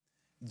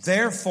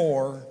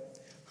Therefore,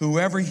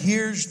 whoever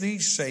hears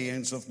these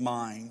sayings of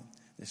mine,"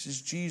 this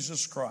is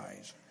Jesus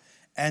Christ,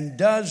 "and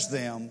does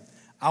them,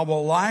 I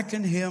will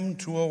liken him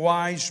to a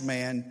wise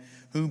man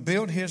who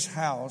built his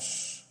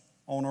house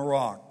on a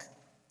rock,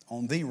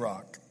 on the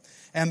rock.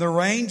 And the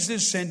rains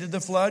descended,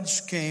 the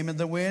floods came, and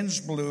the winds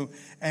blew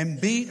and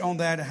beat on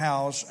that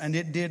house, and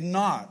it did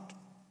not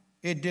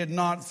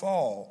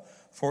fall,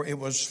 for it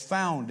was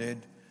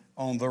founded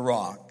on the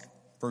rock."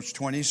 Verse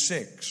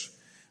 26,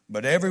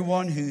 "But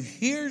everyone who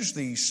hears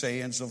these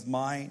sayings of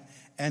mine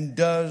and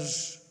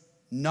does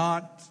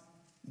not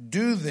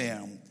do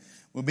them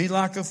will be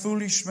like a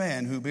foolish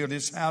man who built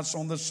his house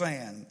on the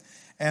sand.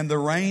 And the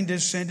rain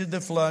descended, the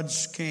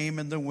floods came,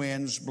 and the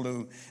winds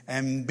blew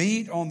and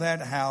beat on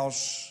that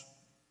house,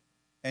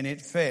 and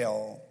it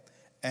fell,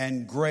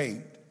 and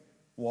great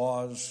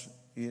was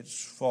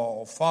its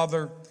fall."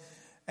 Father,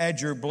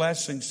 add your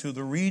blessings to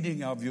the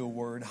reading of your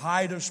word.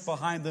 Hide us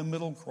behind the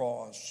middle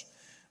cross.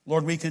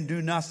 Lord, we can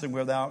do nothing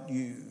without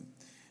you.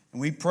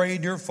 And we pray,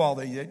 dear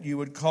Father, that you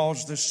would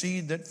cause the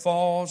seed that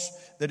falls,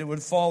 that it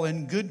would fall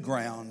in good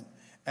ground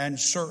and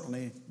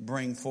certainly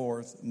bring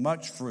forth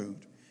much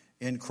fruit.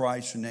 In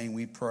Christ's name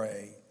we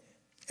pray.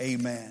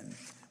 Amen.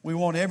 We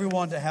want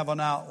everyone to have an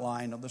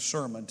outline of the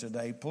sermon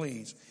today.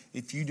 Please,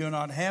 if you do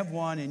not have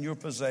one in your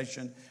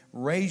possession,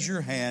 raise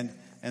your hand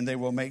and they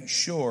will make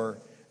sure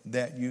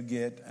that you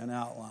get an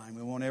outline.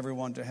 We want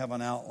everyone to have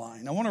an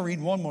outline. I want to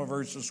read one more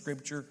verse of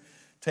Scripture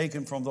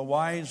taken from the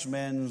wise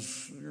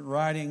men's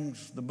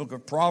writings, the book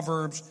of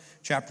Proverbs,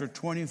 chapter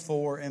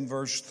 24 and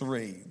verse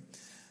 3.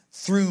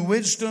 "Through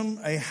wisdom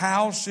a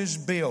house is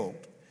built,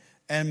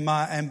 and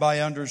by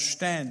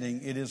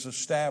understanding it is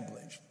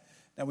established."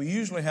 Now, we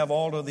usually have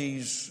all of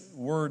these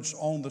words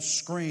on the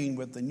screen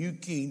with the New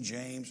King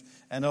James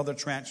and other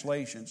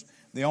translations.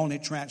 The only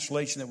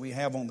translation that we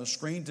have on the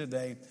screen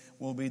today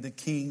will be the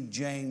King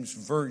James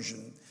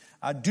Version.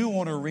 I do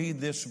want to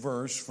read this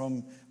verse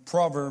from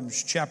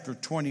Proverbs chapter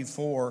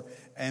 24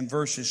 and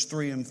verses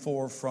 3 and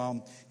 4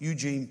 from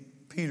Eugene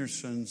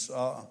Peterson's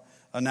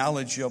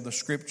analogy of the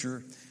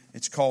Scripture.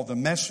 It's called The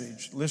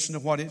Message. Listen to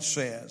what it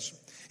says.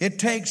 "It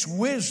takes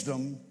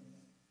wisdom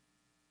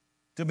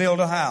to build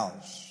a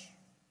house,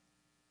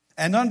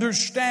 and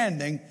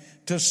understanding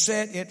to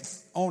set it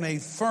on a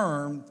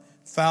firm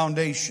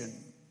foundation.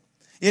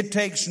 It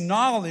takes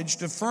knowledge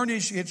to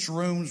furnish its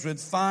rooms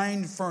with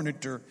fine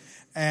furniture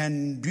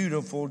and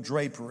beautiful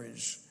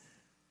draperies."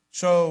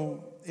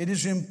 So it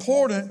is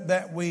important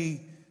that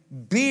we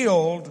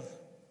build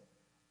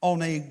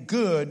on a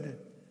good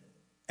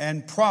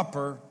and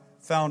proper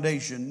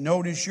foundation.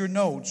 Notice your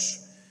notes.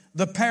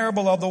 The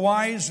parable of the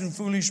wise and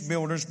foolish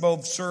builders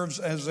both serves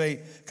as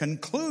a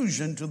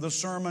conclusion to the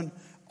Sermon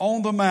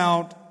on the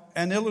Mount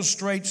and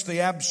illustrates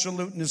the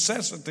absolute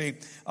necessity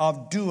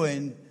of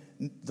doing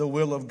the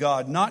will of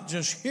God. Not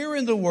just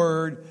hearing the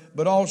word,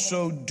 but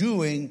also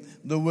doing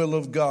the will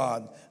of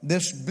God.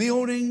 This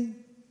building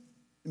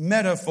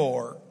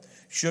metaphor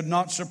should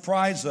not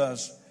surprise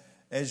us,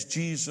 as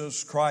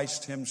Jesus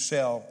Christ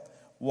himself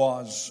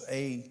was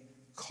a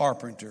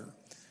carpenter.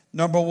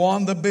 Number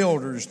one, the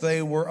builders,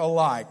 they were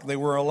alike. They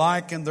were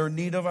alike in their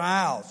need of a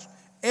house.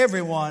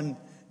 Everyone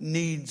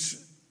needs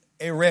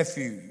a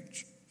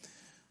refuge.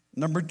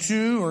 Number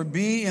two, or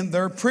B, in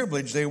their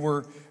privilege. They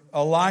were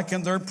alike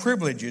in their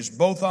privileges.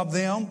 Both of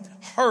them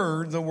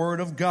heard the word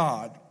of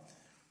God.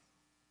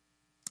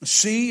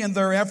 C, in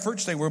their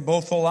efforts. They were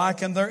both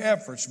alike in their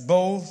efforts.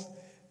 Both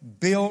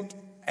built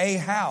a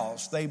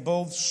house. They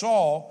both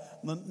saw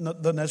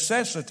the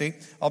necessity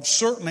of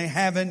certainly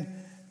having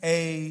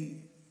a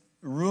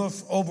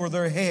roof over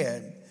their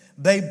head.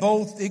 They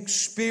both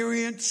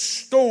experienced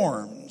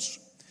storms.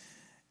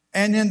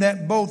 And in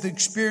that both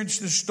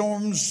experienced the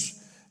storms,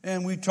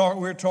 and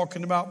we're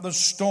talking about the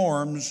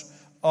storms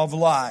of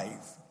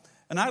life.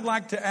 And I'd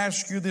like to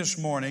ask you this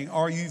morning,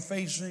 are you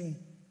facing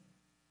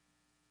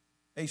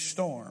a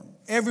storm?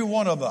 Every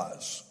one of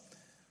us.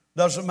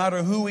 Doesn't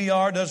matter who we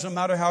are, doesn't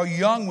matter how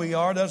young we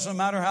are, doesn't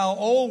matter how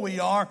old we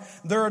are.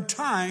 There are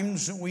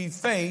times that we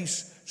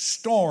face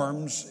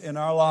storms in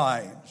our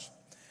lives.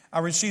 I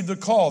received a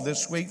call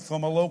this week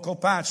from a local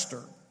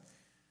pastor.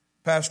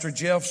 Pastor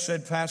Jeff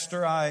said,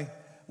 "Pastor, I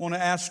want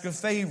to ask a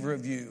favor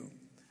of you.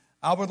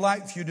 I would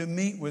like for you to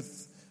meet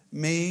with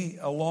me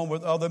along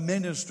with other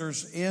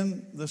ministers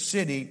in the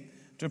city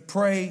to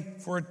pray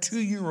for a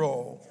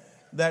 2-year-old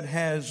that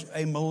has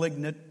a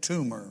malignant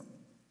tumor."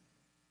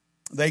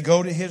 They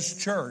go to his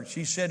church.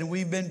 He said, and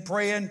we've been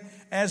praying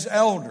as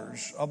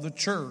elders of the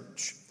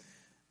church.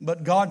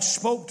 But God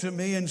spoke to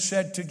me and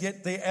said to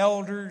get the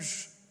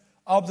elders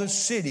of the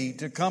city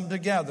to come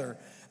together,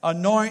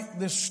 anoint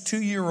this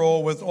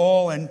 2-year-old with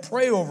oil and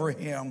pray over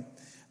him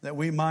that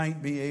we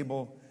might be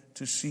able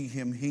to see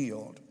him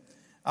healed.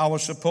 I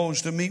was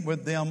supposed to meet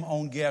with them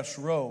on Guest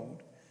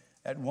Road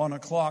at 1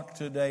 o'clock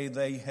today.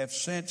 They have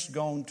since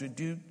gone to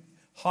Duke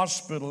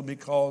Hospital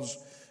because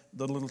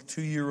the little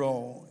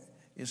 2-year-old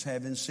is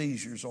having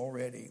seizures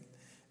already.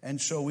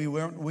 And so we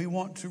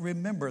want to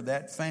remember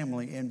that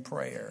family in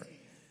prayer.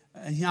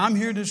 And I'm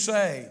here to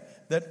say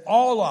that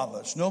all of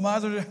us, no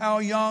matter how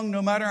young,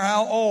 no matter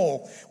how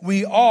old,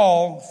 we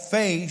all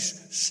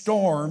face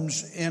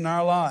storms in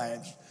our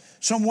lives.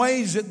 Some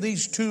ways that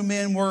these two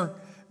men were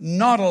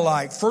not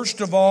alike.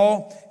 First of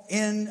all,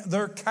 in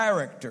their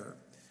character.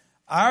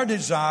 Our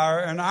desire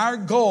and our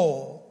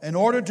goal in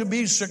order to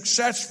be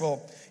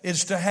successful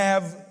is to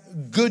have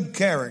good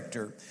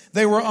character.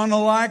 They were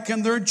unlike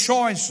in their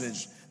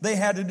choices. They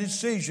had a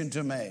decision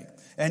to make.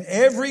 And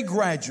every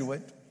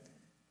graduate,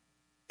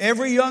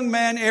 every young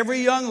man, every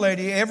young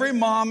lady, every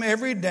mom,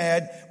 every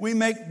dad, we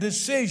make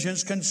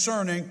decisions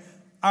concerning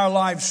our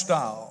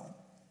lifestyle.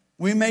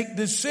 We make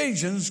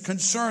decisions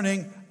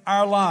concerning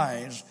our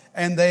lives.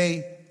 And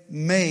they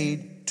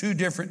made two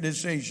different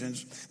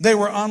decisions. They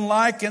were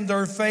unlike in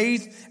their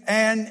faith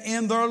and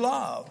in their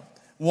love.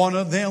 One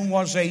of them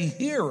was a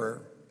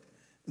hearer.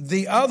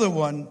 The other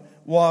one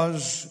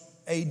was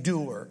a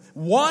doer.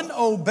 One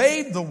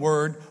obeyed the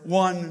word,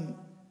 one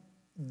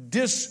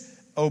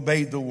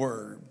disobeyed the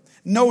word.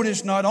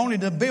 Notice not only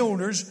the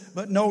builders,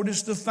 but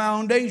notice the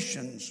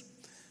foundations.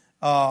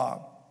 One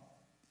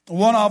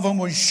of them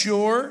was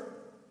sure.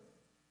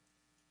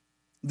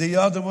 The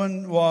other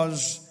one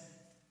was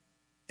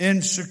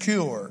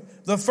insecure.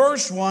 The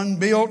first one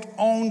built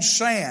on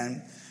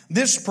sand.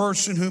 This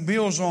person who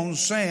builds on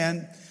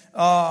sand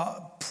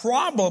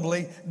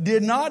probably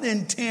did not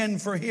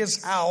intend for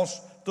his house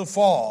to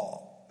fall.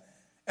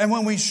 And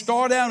when we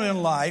start out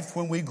in life,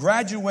 when we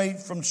graduate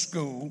from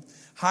school,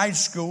 high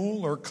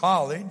school or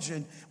college,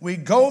 and we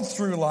go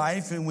through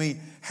life and we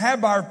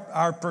have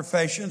our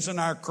professions and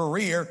our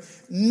career,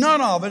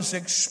 none of us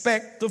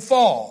expect to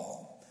fall.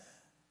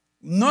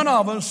 None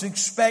of us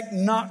expect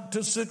not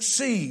to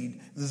succeed.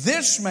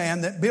 This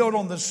man that built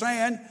on the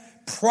sand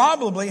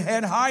probably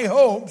had high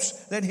hopes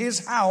that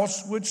his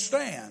house would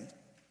stand.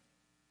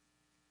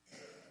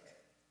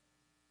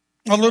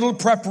 A little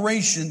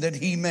preparation that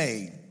he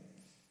made.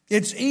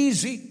 It's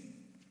easy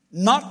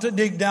not to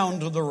dig down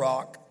to the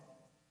rock.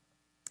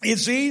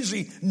 It's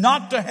easy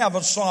not to have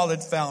a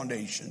solid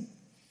foundation.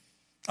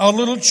 A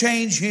little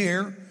change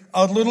here,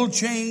 a little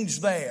change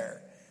there.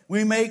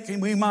 We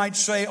might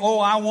say, oh,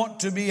 I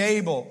want to be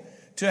able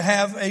to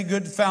have a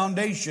good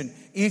foundation.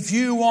 If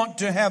you want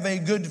to have a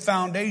good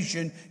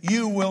foundation,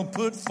 you will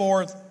put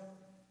forth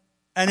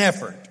an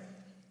effort.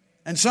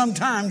 And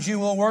sometimes you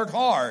will work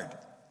hard.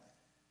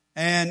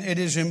 And it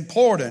is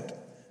important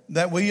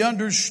that we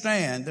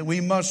understand that we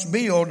must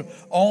build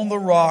on the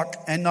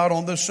rock and not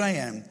on the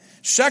sand.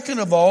 Second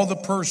of all, the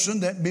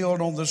person that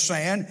built on the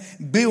sand,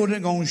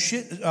 building on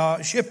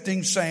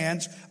shifting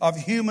sands of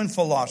human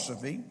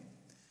philosophy,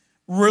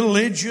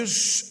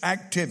 religious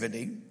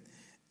activity,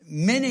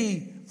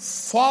 many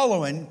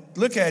following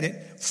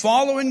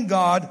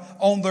God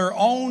on their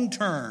own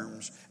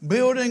terms,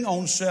 building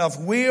on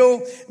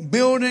self-will,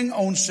 building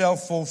on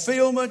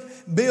self-fulfillment,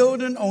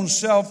 building on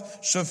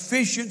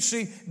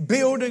self-sufficiency,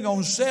 building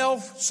on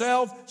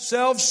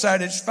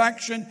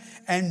self-satisfaction,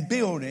 and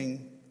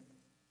building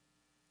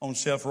on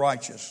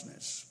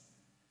self-righteousness.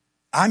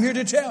 I'm here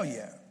to tell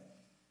you,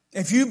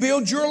 if you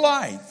build your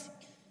life,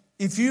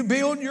 if you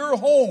build your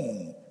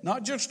home,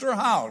 not just your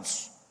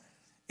house,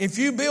 if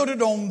you build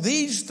it on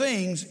these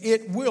things,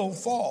 it will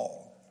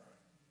fall.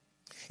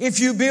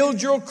 If you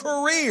build your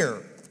career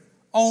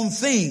on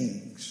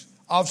things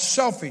of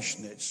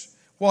selfishness,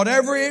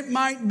 whatever it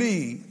might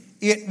be,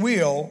 it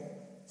will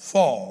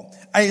fall.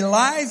 A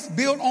life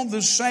built on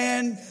the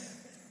sand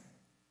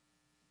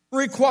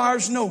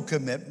requires no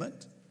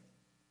commitment.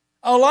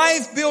 A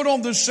life built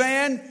on the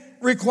sand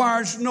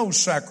requires no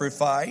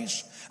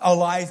sacrifice. A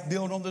life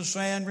built on the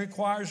sand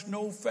requires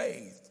no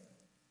faith.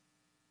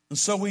 And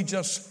so we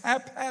just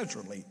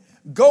haphazardly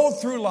go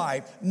through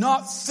life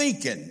not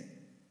thinking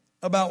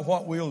about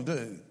what we'll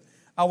do.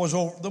 I was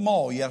over at the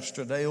mall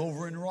yesterday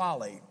over in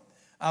Raleigh.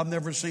 I've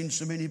never seen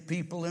so many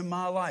people in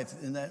my life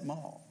in that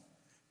mall.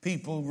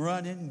 People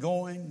running,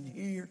 going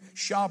here,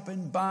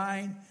 shopping,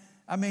 buying.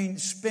 I mean,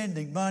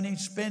 spending money.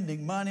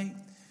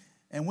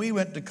 And we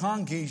went to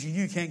Conkeys, and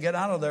you can't get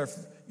out of there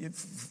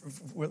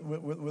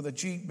with a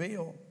cheap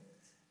bill.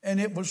 And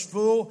it was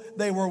full.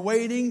 They were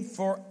waiting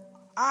for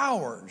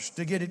hours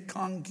to get at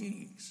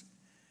Conkeys.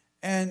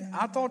 And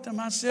I thought to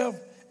myself,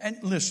 and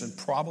listen,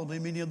 probably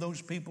many of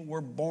those people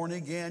were born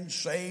again,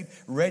 saved,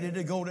 ready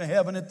to go to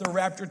heaven if the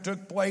rapture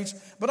took place.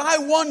 But I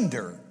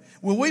wonder,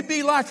 will we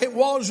be like it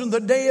was in the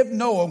day of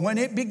Noah when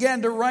it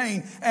began to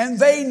rain and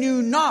they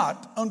knew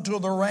not until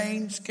the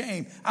rains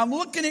came? I'm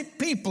looking at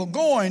people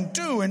going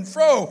to and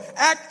fro,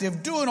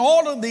 active, doing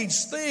all of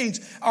these things.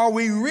 Are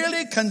we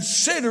really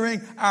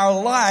considering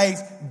our life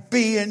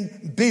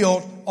being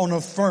built on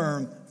a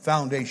firm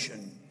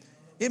foundation?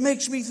 It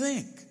makes me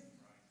think.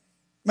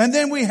 And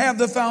then we have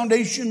the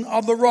foundation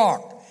of the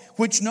rock,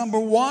 which number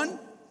one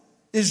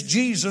is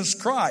Jesus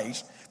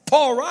Christ.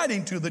 Paul,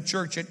 writing to the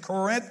church at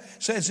Corinth,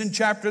 says in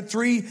chapter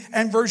 3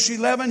 and verse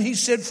 11, he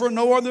said, for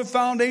no other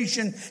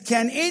foundation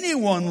can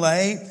anyone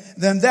lay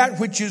than that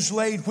which is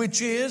laid,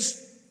 which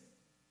is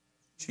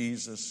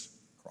Jesus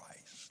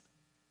Christ.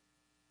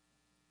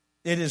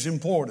 It is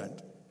important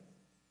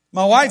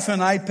My wife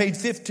and I paid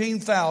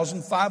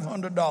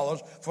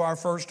 $15,500 for our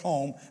first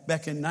home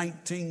back in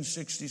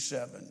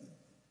 1967.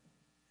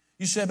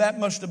 You said that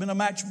must have been a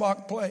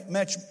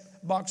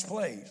Matchbox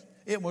place.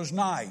 It was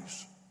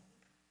nice.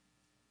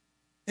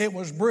 It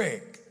was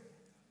brick.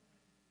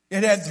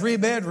 It had 3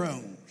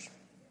 bedrooms,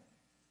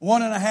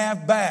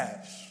 1.5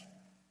 baths.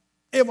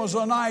 It was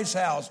a nice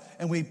house,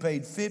 and we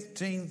paid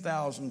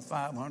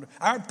 $15,500.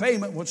 Our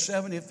payment was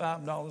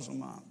 $75 a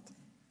month.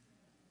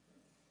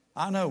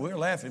 I know, we're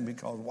laughing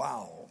because,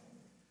 wow.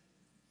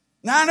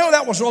 Now, I know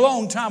that was a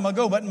long time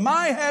ago, but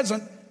my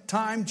hasn't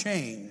time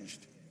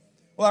changed.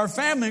 Well, our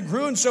family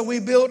grew, and so we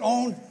built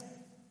on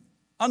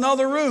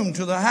another room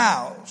to the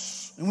house.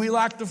 And we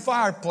liked the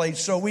fireplace,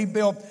 so we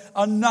built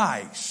a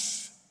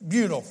nice,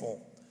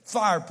 beautiful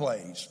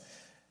fireplace.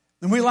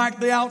 And we liked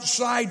the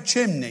outside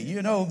chimney,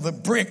 you know, the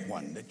brick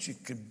one that you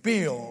could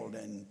build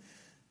and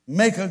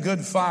make a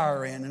good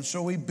fire in. And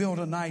so we built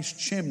a nice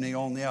chimney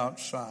on the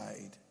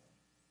outside.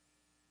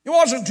 It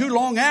wasn't too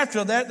long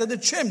after that the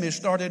chimney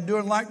started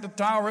doing like the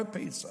Tower of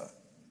Pisa.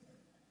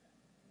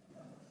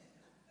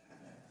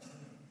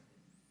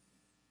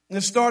 And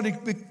it started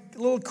a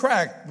little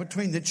crack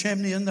between the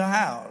chimney and the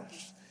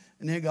house.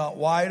 And it got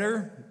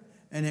wider,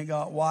 and it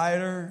got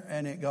wider,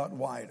 and it got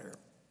wider.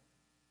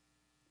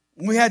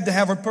 We had to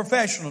have a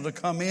professional to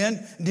come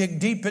in, dig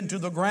deep into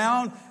the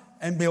ground,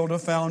 and build a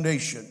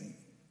foundation.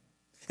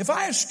 If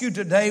I ask you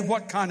today,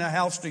 what kind of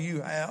house do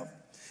you have?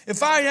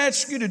 If I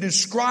ask you to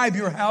describe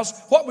your house,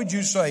 what would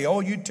you say? Oh,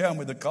 you tell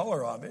me the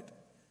color of it.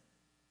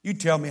 You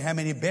tell me how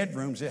many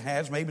bedrooms it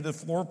has, maybe the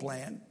floor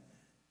plan,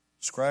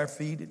 square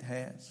feet it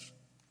has.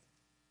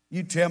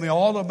 You tell me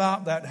all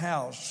about that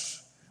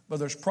house, but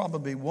there's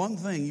probably one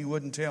thing you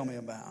wouldn't tell me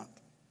about,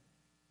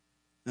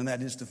 and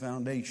that is the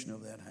foundation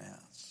of that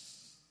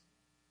house.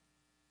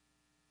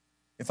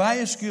 If I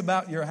ask you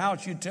about your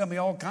house, you'd tell me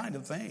all kinds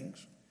of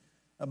things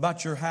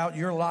about your house,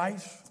 your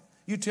life.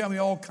 You tell me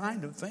all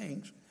kinds of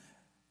things.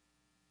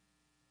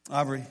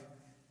 I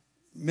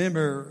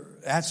remember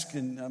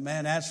asking,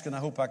 I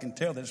hope I can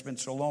tell this, it's been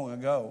so long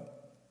ago,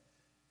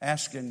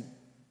 asking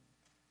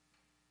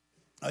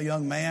a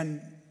young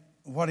man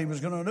what he was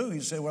going to do.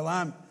 He said, well,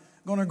 I'm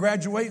going to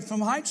graduate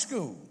from high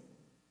school.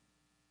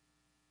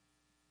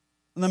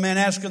 And the man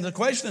asking the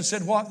question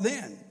said, what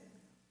then?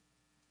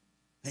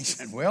 He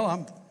said, well,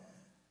 I'm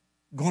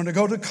going to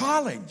go to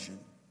college. And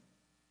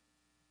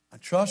I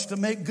trust to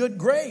make good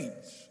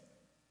grades.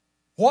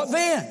 What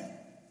then?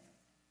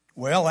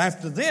 Well,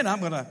 after then,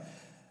 I'm going to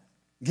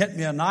get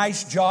me a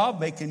nice job,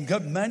 making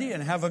good money,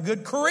 and have a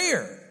good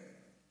career.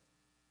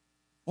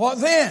 What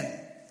then?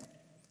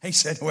 He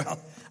said, well,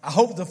 I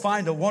hope to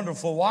find a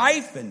wonderful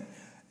wife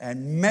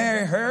and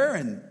marry her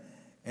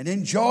and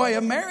enjoy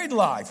a married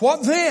life.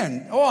 What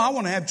then? Oh, I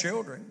want to have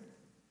children.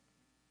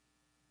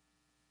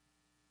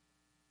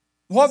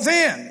 What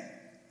then?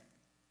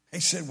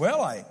 He said,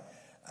 well, I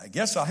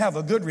guess I'll have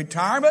a good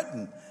retirement,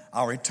 and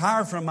I'll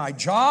retire from my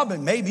job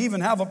and maybe even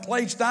have a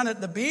place down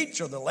at the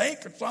beach or the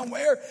lake or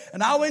somewhere,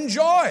 and I'll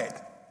enjoy it.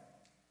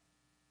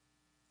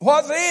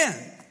 What then?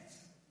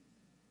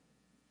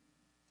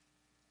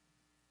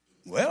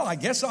 Well, I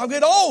guess I'll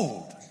get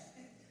old.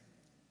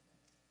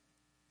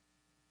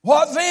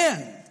 What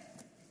then?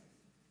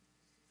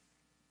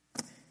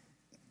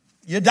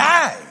 You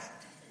die.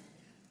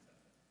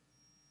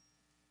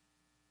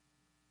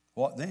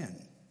 What then?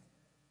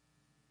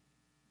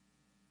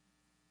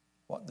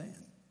 What then?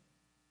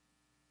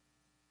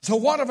 So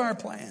what are our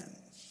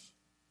plans?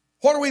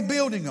 What are we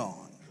building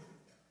on?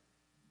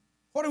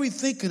 What are we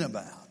thinking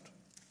about?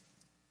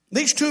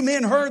 These two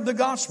men heard the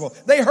gospel.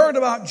 They heard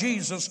about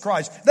Jesus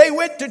Christ. They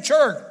went to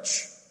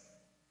church.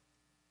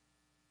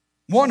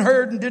 One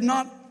heard and did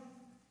not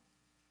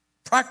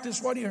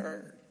practice what he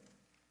heard.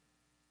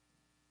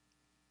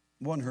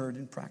 One heard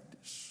and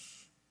practiced.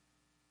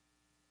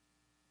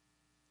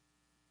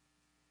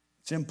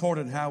 It's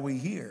important how we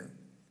hear,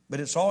 but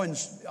it's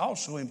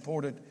also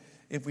important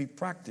if we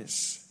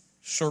practice,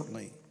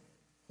 certainly,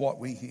 what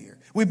we hear.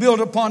 We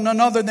build upon none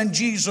other than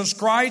Jesus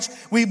Christ.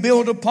 We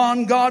build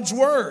upon God's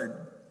Word.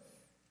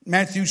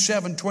 Matthew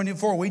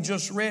 7:24, we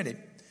just read it.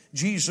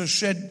 Jesus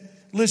said,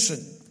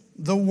 listen,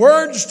 the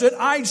words that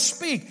I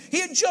speak.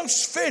 He had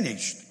just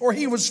finished, or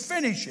he was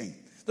finishing,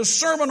 the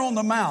Sermon on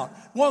the Mount,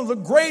 one of the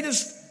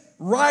greatest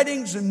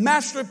writings and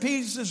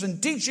masterpieces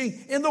and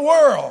teaching in the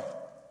world.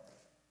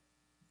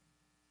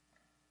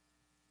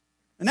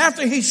 And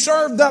after he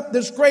served up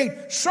this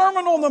great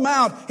Sermon on the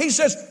Mount, he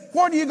says,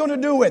 what are you going to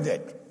do with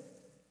it?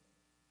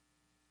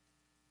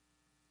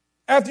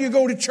 After you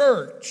go to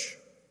church,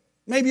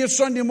 maybe a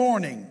Sunday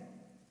morning,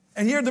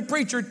 and hear the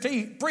preacher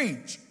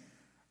preach.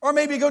 Or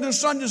maybe go to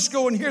Sunday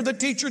school and hear the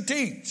teacher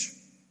teach.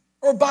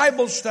 Or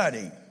Bible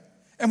study.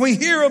 And we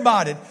hear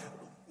about it.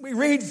 We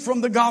read from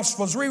the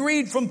Gospels. We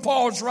read from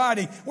Paul's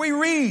writing. We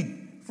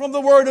read from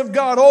the Word of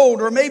God,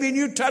 Old or maybe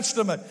New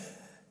Testament.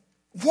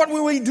 What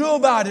will we do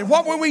about it?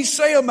 What will we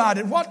say about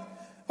it? What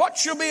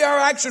should be our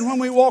action when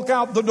we walk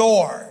out the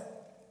door?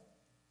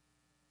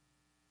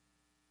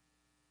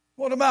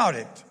 What about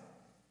it?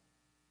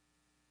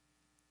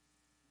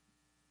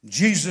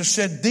 Jesus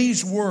said,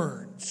 these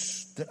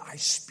words that I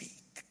speak,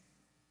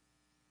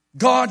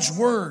 God's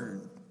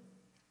word,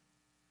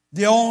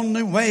 the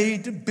only way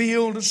to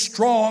build a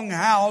strong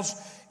house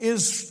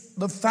is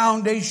the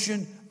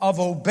foundation of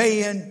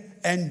obeying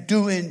and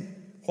doing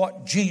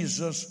what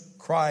Jesus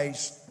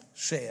Christ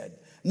said.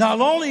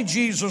 Not only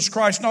Jesus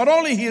Christ, not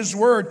only His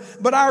word,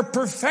 but our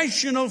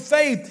professional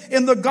faith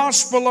in the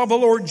gospel of the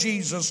Lord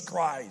Jesus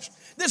Christ.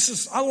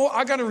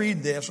 I got to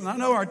read this, and I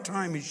know our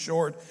time is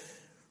short,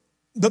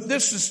 but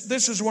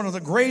this is one of the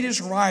greatest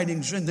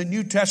writings in the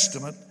New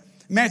Testament.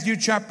 Matthew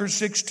chapter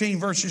 16,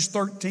 verses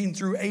 13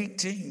 through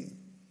 18.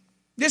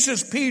 This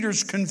is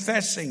Peter's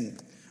confessing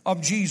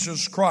of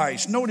Jesus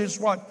Christ. Notice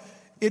what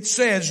it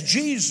says.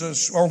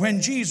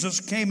 When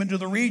Jesus came into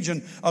the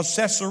region of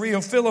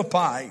Caesarea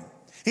Philippi,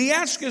 He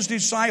asked His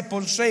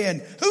disciples,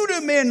 saying, who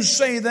do men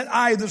say that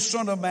I, the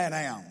Son of Man,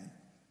 am?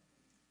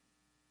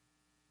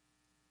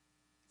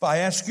 If I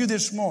ask you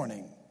this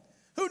morning,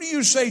 who do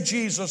you say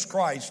Jesus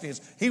Christ is?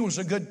 He was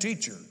a good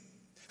teacher.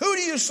 Who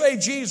do you say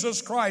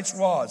Jesus Christ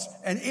was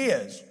and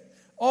is?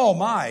 Oh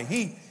my,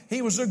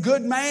 he was a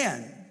good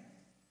man.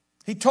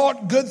 He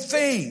taught good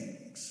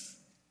things.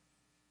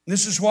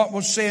 This is what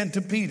was said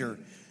to Peter.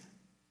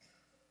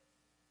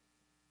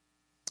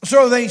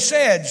 So they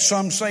said,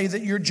 some say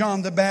that you're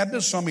John the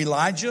Baptist, some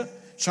Elijah,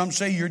 some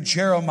say you're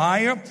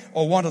Jeremiah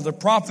or one of the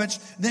prophets.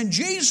 Then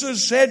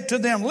Jesus said to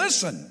them,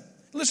 listen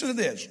to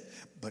this.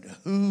 But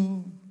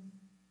who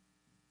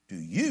do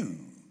you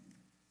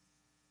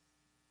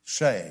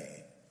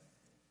say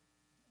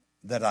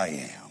that I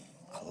am?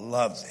 I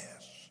love this.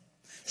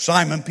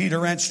 Simon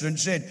Peter answered and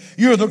said,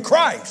 you're the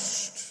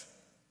Christ,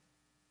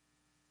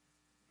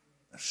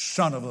 the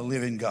Son of the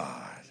living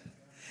God.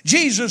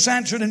 Jesus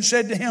answered and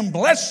said to him,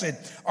 blessed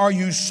are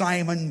you,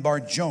 Simon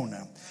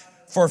Bar-Jonah,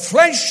 for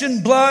flesh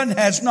and blood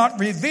has not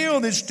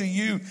revealed this to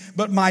you,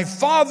 but my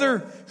Father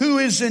who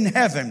is in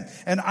heaven.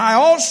 And I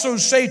also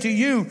say to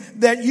you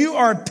that you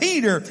are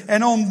Peter,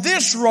 and on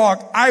this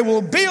rock I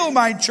will build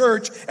my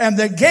church, and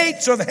the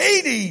gates of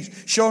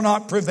Hades shall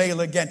not prevail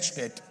against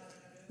it.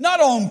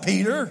 Not on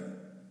Peter,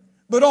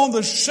 but on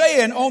the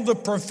saying, on the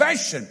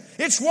profession.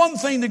 It's one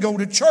thing to go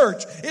to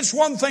church. It's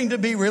one thing to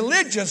be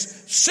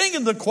religious, sing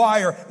in the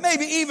choir,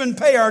 maybe even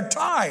pay our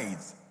tithe.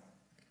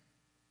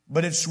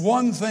 But it's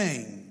one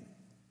thing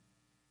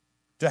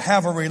to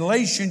have a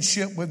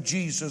relationship with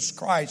Jesus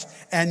Christ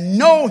and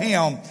know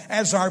Him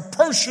as our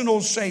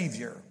personal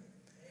Savior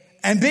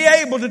and be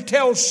able to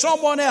tell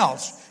someone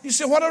else. You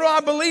say, what do I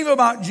believe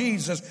about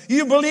Jesus?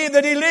 You believe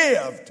that He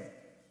lived.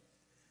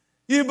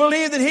 You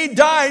believe that He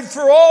died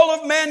for all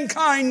of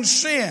mankind's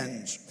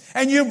sins.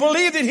 And you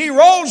believe that He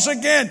rose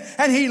again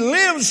and He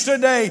lives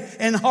today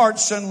in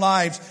hearts and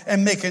lives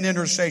and make an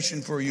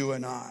intercession for you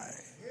and I.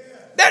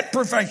 That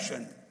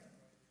profession.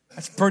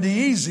 That's pretty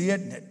easy,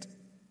 isn't it?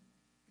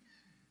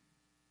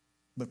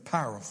 But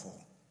powerful.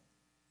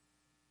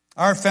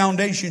 Our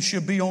foundation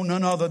should be on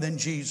none other than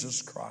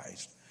Jesus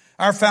Christ.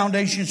 Our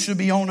foundation should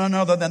be on none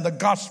other than the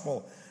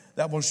gospel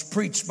that was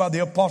preached by the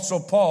Apostle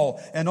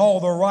Paul and all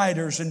the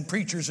writers and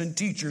preachers and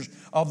teachers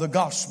of the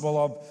gospel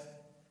of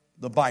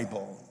the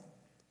Bible.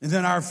 And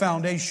then our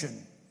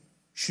foundation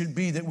should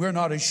be that we're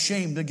not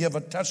ashamed to give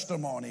a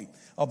testimony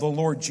of the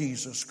Lord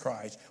Jesus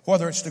Christ.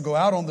 Whether it's to go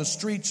out on the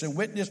streets and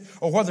witness,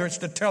 or whether it's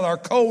to tell our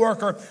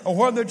coworker, or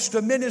whether it's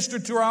to minister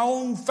to our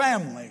own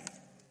family,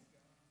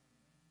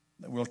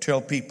 that we'll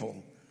tell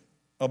people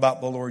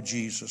about the Lord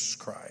Jesus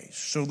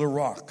Christ. So the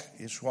rock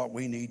is what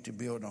we need to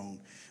build on.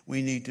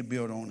 We need to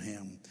build on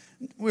Him.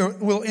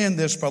 We'll end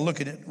this by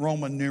looking at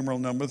Roman numeral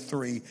number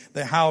 3.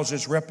 The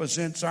houses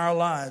represents our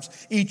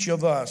lives. Each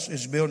of us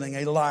is building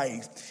a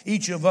life.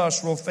 Each of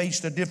us will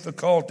face the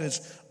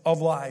difficulties of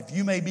life.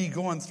 You may be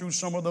going through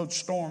some of those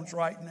storms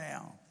right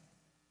now.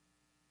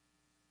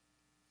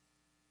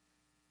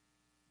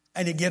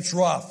 And it gets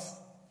rough.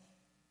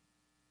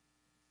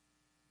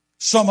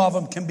 Some of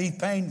them can be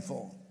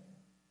painful.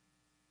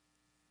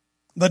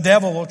 The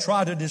devil will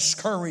try to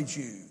discourage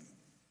you.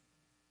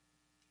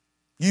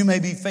 You may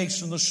be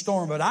facing the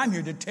storm, but I'm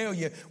here to tell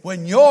you,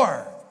 when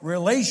your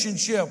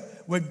relationship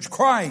with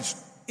Christ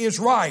is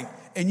right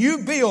and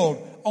you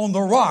build on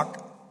the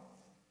rock,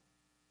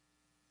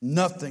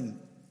 nothing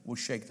will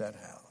shake that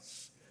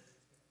house.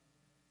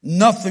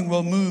 Nothing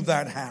will move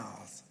that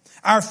house.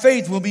 Our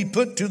faith will be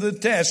put to the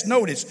test.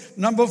 Notice,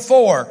 number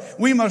 4,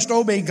 we must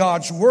obey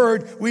God's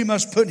word. We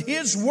must put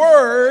His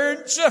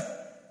words,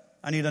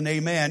 I need an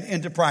amen,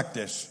 into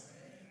practice.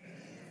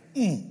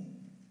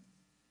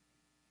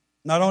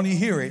 Not only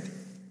hear it,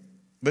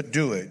 but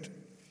do it.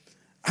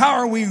 How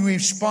are we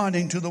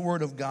responding to the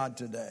Word of God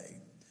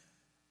today?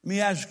 Let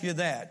me ask you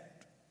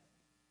that.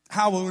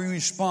 How will we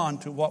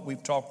respond to what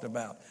we've talked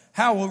about?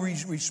 How will we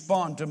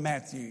respond to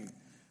Matthew?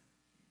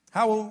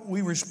 How will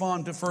we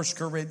respond to 1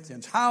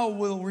 Corinthians? How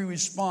will we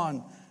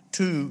respond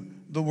to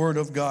the Word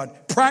of God?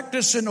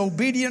 Practice in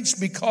obedience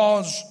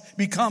because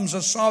becomes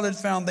a solid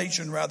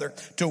foundation,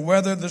 to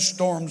weather the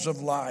storms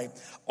of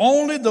life.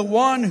 Only the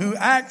one who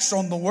acts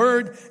on the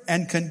word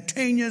and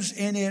continues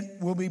in it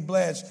will be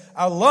blessed.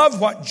 I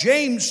love what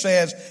James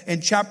says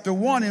in chapter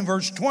 1 in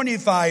verse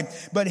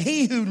 25. But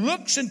he who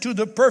looks into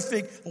the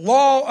perfect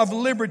law of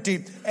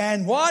liberty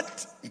and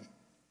what?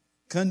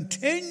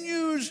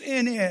 Continues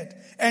in it,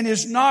 and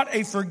is not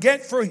a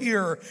forgetful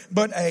hearer,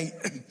 but a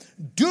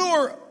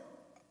doer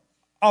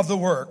of the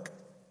work.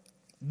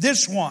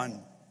 This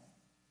one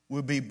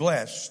will be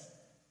blessed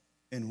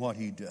in what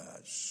he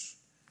does.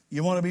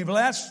 You want to be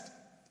blessed?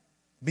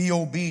 Be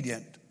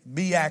obedient.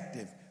 Be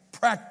active.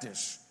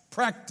 Practice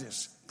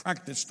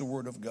the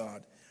word of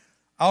God.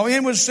 I'll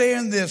end with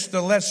saying this.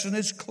 The lesson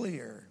is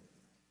clear.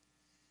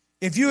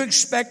 If you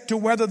expect to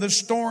weather the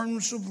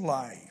storms of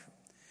life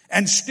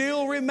and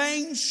still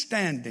remain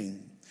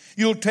standing,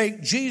 you'll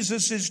take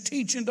Jesus'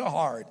 teaching to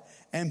heart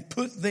and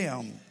put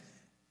them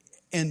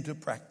into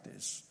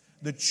practice.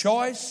 The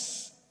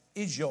choice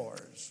is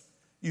yours.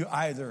 You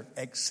either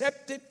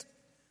accept it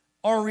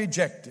or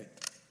reject it.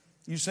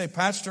 You say,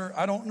 Pastor,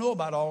 I don't know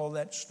about all of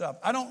that stuff.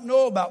 I don't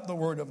know about the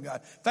Word of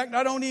God. In fact,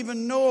 I don't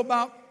even know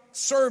about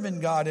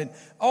serving God and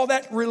all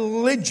that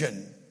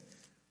religion.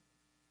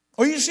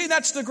 Well, you see,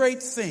 that's the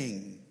great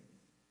thing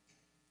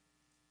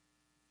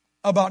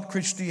about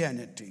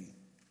Christianity.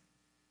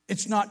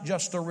 It's not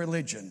just a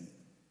religion.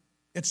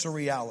 It's a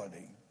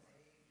reality.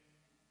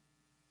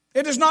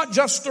 It is not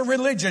just a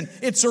religion.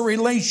 It's a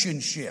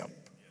relationship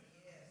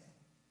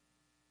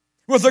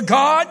with a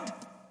God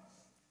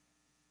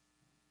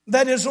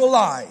that is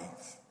alive,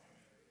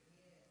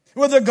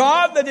 with a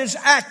God that is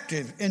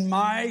active in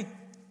my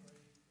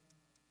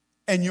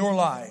and your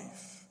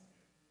life.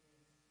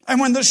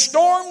 And when the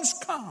storms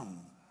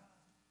come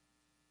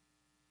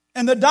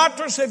and the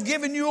doctors have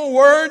given you a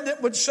word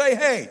that would say,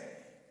 hey,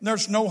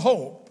 there's no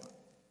hope.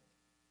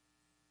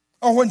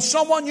 Or when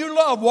someone you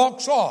love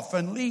walks off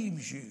and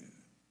leaves you.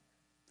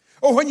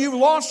 Or when you've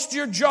lost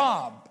your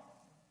job.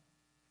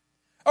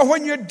 Or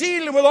when you're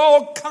dealing with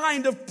all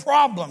kind of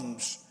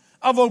problems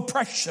of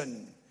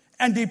oppression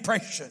and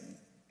depression.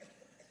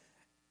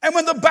 And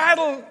when the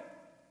battle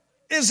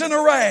is in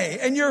array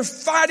and you're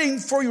fighting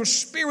for your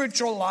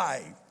spiritual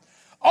life,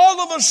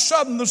 all of a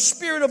sudden the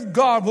Spirit of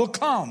God will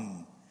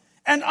come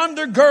and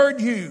undergird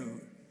you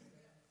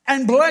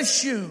and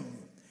bless you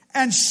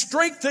and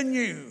strengthen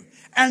you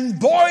and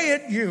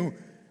buoyant you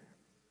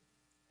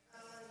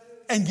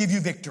and give you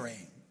victory.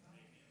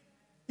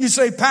 You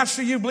say,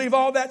 Pastor, you believe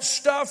all that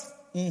stuff?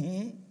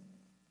 Mm-hmm.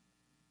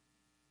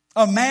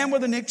 A man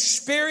with an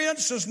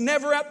experience is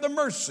never at the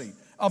mercy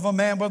of a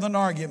man with an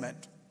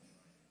argument.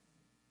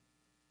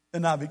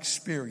 And I've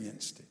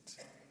experienced it.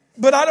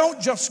 But I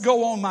don't just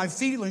go on my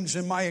feelings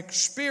and my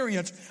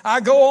experience. I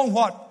go on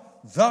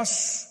what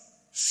thus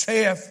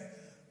saith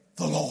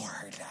the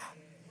Lord.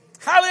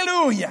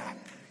 Hallelujah.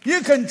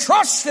 You can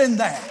trust in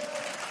that.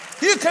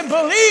 You can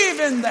believe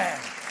in that.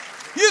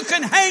 You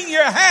can hang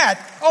your hat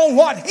on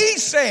what He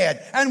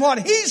said and what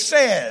He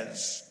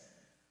says.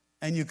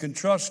 And you can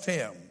trust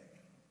Him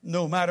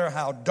no matter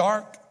how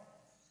dark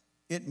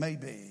it may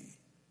be.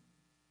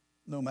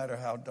 No matter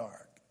how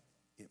dark.